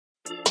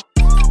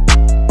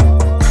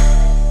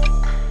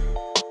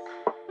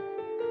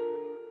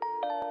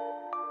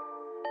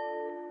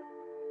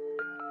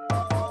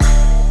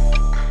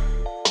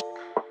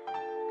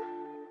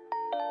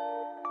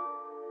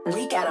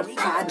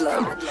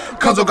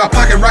Cause I got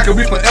pocket rocket,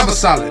 we forever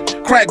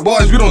solid. Crack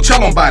boys, we don't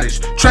tell on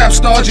bodies. Trap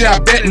stars, yeah, I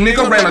bet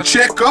nigga. Ran a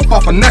check up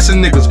off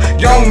finessing niggas.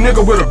 Young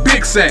nigga with a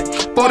big sack.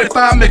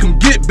 45 make him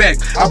get back.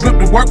 I ripped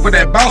the work for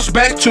that bounce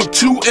back. Took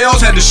 2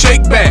 L's, had to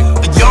shake back.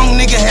 A young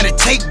nigga had to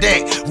take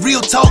that.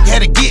 Real talk,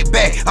 had to get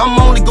back. I'm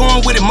only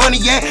going where the money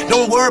at.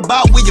 Don't worry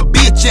about where your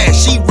bitch at.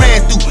 She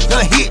ran through,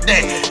 done hit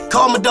that.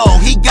 Call my dog,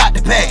 he got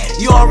the pack.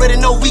 You already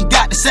know we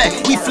got the sack.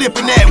 We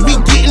flipping that, we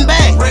getting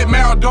back. Red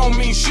Marrow don't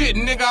mean shit,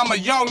 nigga. I'm a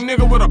young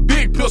nigga with a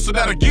big pistol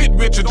that'll get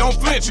rich. Don't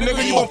flinch,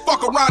 nigga. You gon'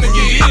 fuck around and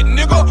get hit,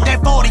 nigga.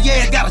 That 40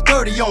 yeah got a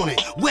 30 on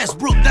it.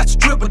 Westbrook, that's a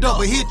triple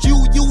double. Hit you,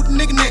 the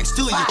nigga next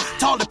to you.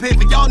 Tall the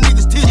paper, y'all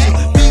niggas tissue.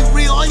 Be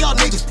real, all y'all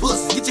niggas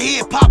pussy. Get your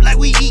head popped like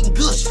we eating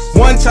gush.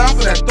 One time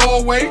for that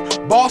throwaway,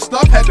 bossed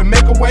up, had to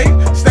make a way.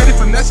 Steady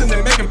finessing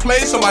and making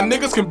plays so my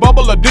niggas can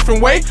bubble a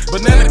different way.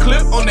 Banana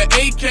clip on the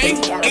AK,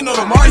 ain't no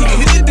tomorrow he can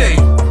hit today.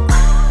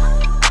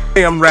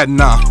 Hey, I'm right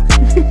now.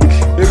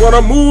 They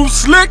wanna move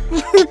slick,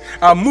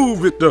 I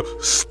move with the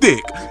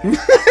stick.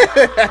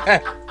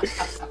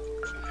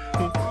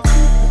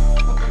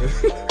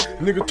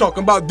 Nigga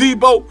talking about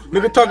Debo,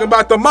 nigga talking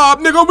about the mob,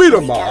 nigga we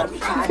the mob.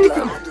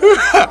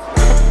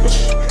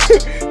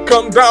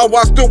 Come down,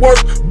 watch the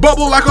work,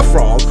 bubble like a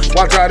frog.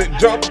 Watch how it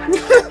jump.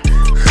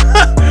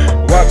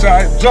 Watch how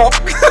it jump.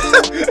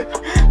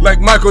 Like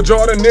Michael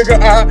Jordan, nigga,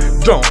 I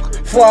dunk.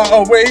 Fly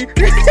away.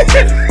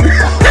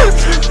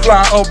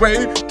 Fly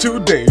away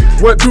today.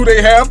 What do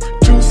they have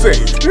to say?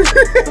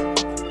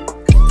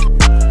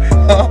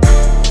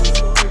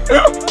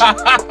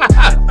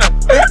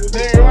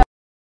 Nigga,